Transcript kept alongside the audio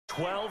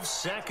12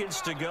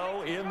 seconds to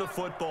go in the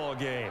football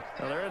game.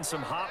 Well, they're in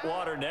some hot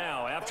water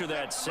now. After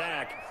that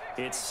sack,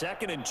 it's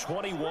 2nd and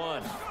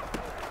 21.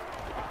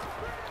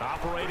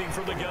 Operating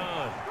from the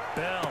gun.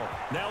 Bell.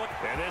 Now,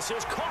 and this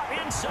is caught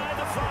inside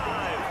the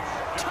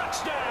 5.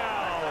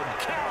 Touchdown,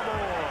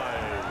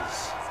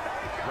 Cowboys.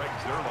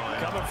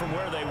 Coming from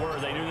where they were,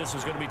 they knew this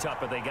was going to be tough,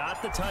 but they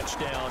got the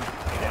touchdown.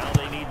 Now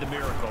they need the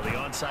miracle, the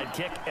onside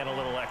kick and a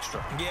little extra.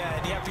 Yeah,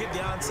 and you have to get the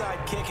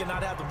onside kick and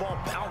not have the ball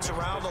bounce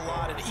around a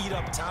lot and eat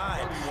up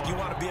time. You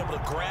want to be able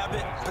to grab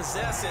it,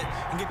 possess it,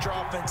 and get your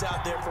offense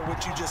out there for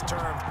what you just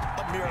termed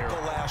a miracle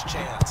last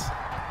chance.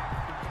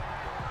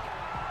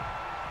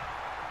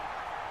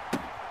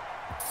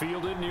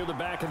 Fielded near the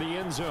back of the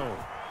end zone.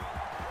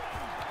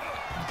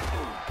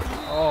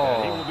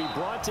 Oh, he will be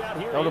brought down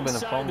here that would have been a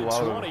fumble.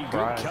 inside the 20.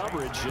 Good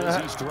coverage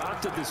as he's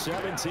dropped at the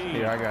 17.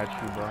 Yeah, I got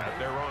you, bro. At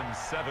their own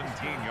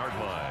 17-yard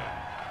line.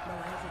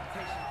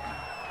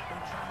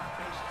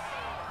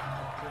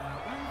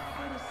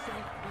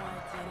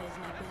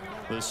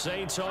 The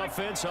Saints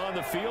offense on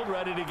the field,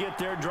 ready to get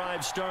their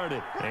drive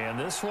started. And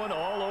this one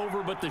all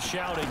over but the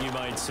shouting, you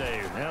might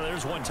say. Now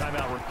there's one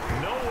timeout.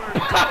 Nowhere to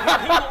go.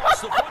 He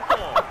lost the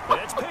football.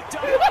 It's picked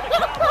up by the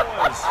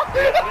Cowboys.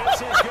 And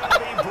this is going to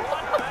be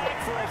brought back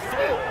for a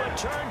full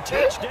return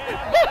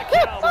touchdown by the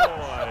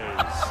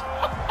Cowboys.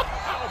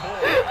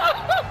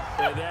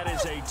 And that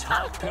is a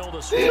tough pill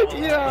to swallow.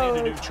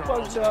 Yo,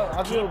 fucked up.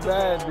 I feel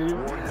bad, dude.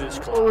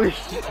 Holy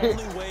shit. The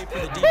only way for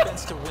the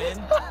defense to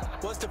win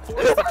was to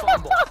force the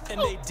fumble.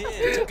 And they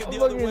did. Took it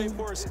the other way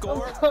for a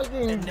score.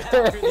 And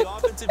now if you're the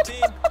offensive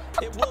team,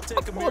 it will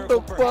take a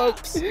miracle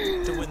perhaps to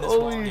win this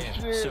ball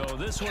game. So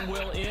this one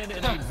will end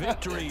in a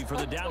victory for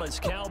the Dallas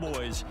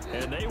Cowboys.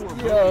 And they were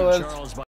beating Charles by